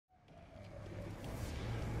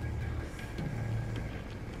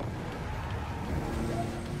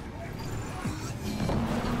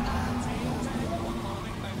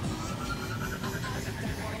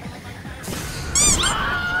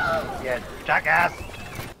Jackass!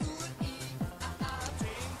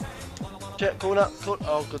 Jet, corner, corner.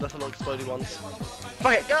 Oh god, that's a lot of exploding ones.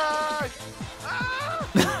 Fuck it, go!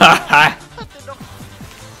 Ah!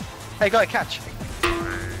 Hey, got a catch.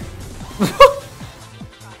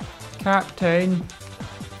 Captain.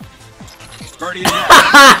 Birdie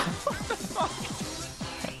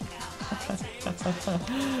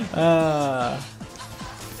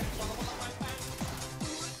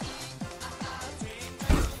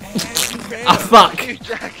Ah, fuck! You,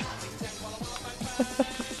 Jack.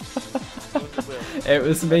 It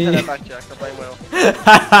was me. Turn that back, Jack. I'm playing well.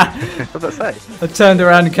 What did I say? I turned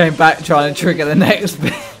around and came back trying to trigger the next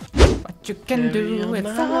bit. What you can do with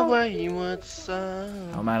that? Oh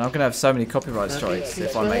man, I'm gonna have so many copyright strikes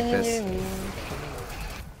if I make this.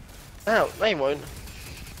 Ow, they won't.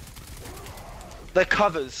 They're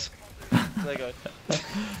covers. There you go.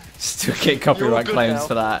 Still get copyright good claims now.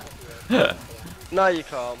 for that. No, you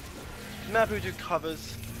can't. Maybe we do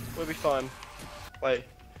covers. We'll be fine. Wait.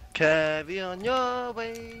 Carry on your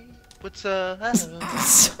way. What's there you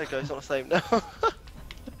go, it's not the same now.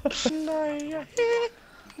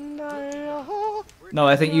 No,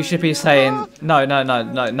 I think you should be saying no.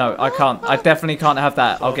 I can't. I definitely can't have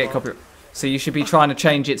that. I'll get copyright. So you should be trying to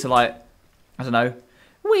change it to like, I don't know.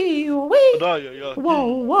 Wee. Whoa,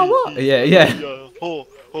 whoa. Yeah. Ho,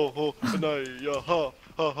 ho, ho. No, yeah, ha,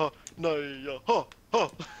 ha, ha. No, yeah, ha,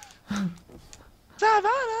 ha.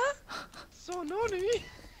 Savannah. So naughty.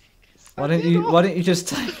 Why don't you just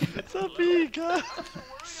take it? Sabiga.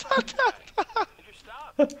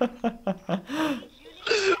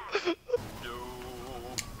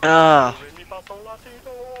 Ah.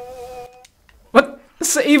 What?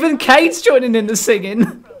 So even Kate's joining in the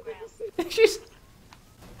singing. Did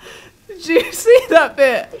you see that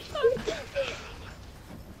bit?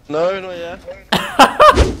 No, not yet.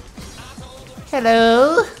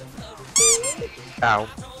 Hello. Ow.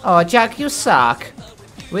 Oh, Jack, you suck.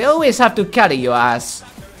 We always have to carry your ass.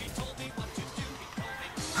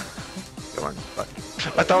 Come on. Right.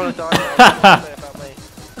 I don't want to die. About me.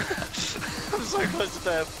 I'm so close to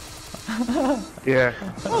death. Yeah.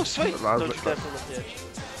 Oh, sweet. Well, Don't you look dare like- fall off the edge.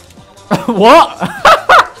 What?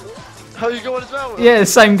 Oh, you got one as well? Yeah,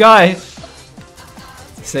 same guy.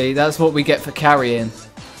 See, that's what we get for carrying.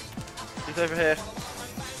 He's over here.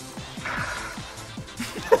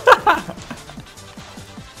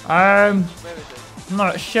 Where is he? I'm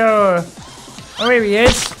not sure. Oh, here he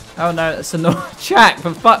is. Oh no, that's annoying. Jack,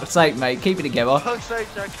 for fuck's sake, mate, keep it together. For fuck's sake,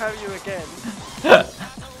 Jack, carry you again. Take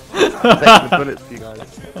the bullets for you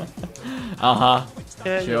guys.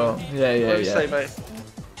 Yeah, Sure. What do Yeah. you say, mate?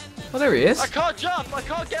 Oh, there he is. I can't jump! I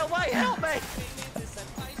can't get away! Help me!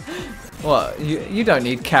 What? You don't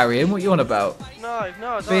need carrying. What you on about? No, I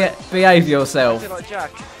don't. Behave I'm yourself. acting like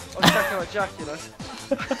Jack. I'm acting like Jack, you know.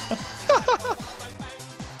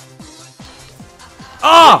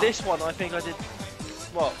 Ah! This one, I think I did.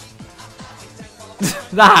 What?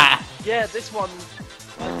 That. Yeah, this one.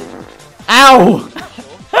 Ow! Sure.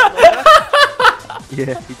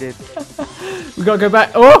 Yeah, he did. We gotta go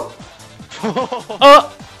back. Oh!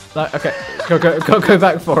 Oh! No, okay. Go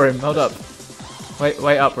back for him. Hold up.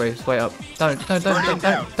 Wait up, Reese. Wait up. Don't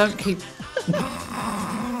keep.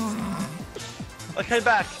 I came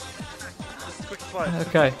back. Just a quick fight.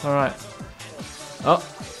 Okay, all right. Oh.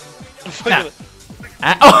 Nah.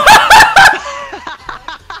 Oh.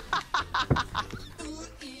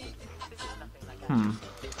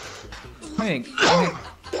 I'm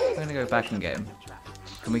gonna go back and get him.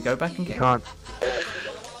 Can we go back and get him? Can't.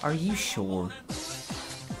 Are you sure?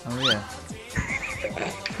 Oh yeah.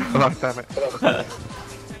 Oh, damn it.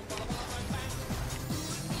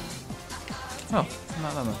 Oh, no.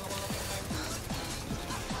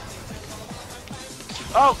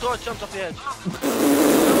 Oh god, I jumped off the edge.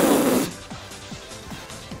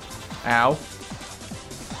 Ow.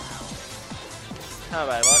 How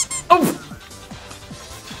about it, right? Oh!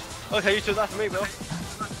 Okay, you took that for me, Will.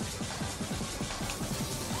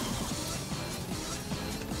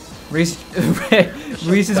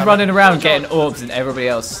 Reese is running around getting orbs and everybody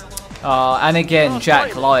else. And again,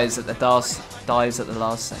 Jack dies at the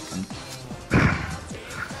last second.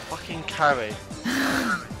 Fucking carry.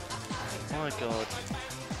 Oh my god.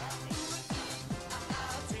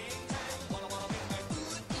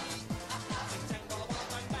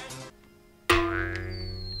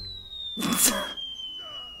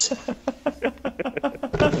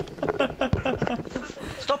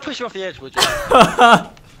 Stop pushing off the edge, would you?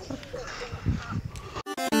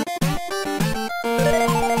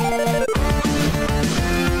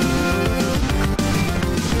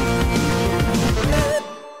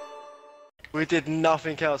 We did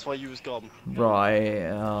nothing else while you was gone. Right.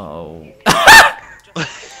 Oh.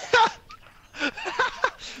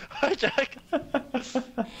 Hi, Jack.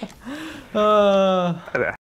 Uh...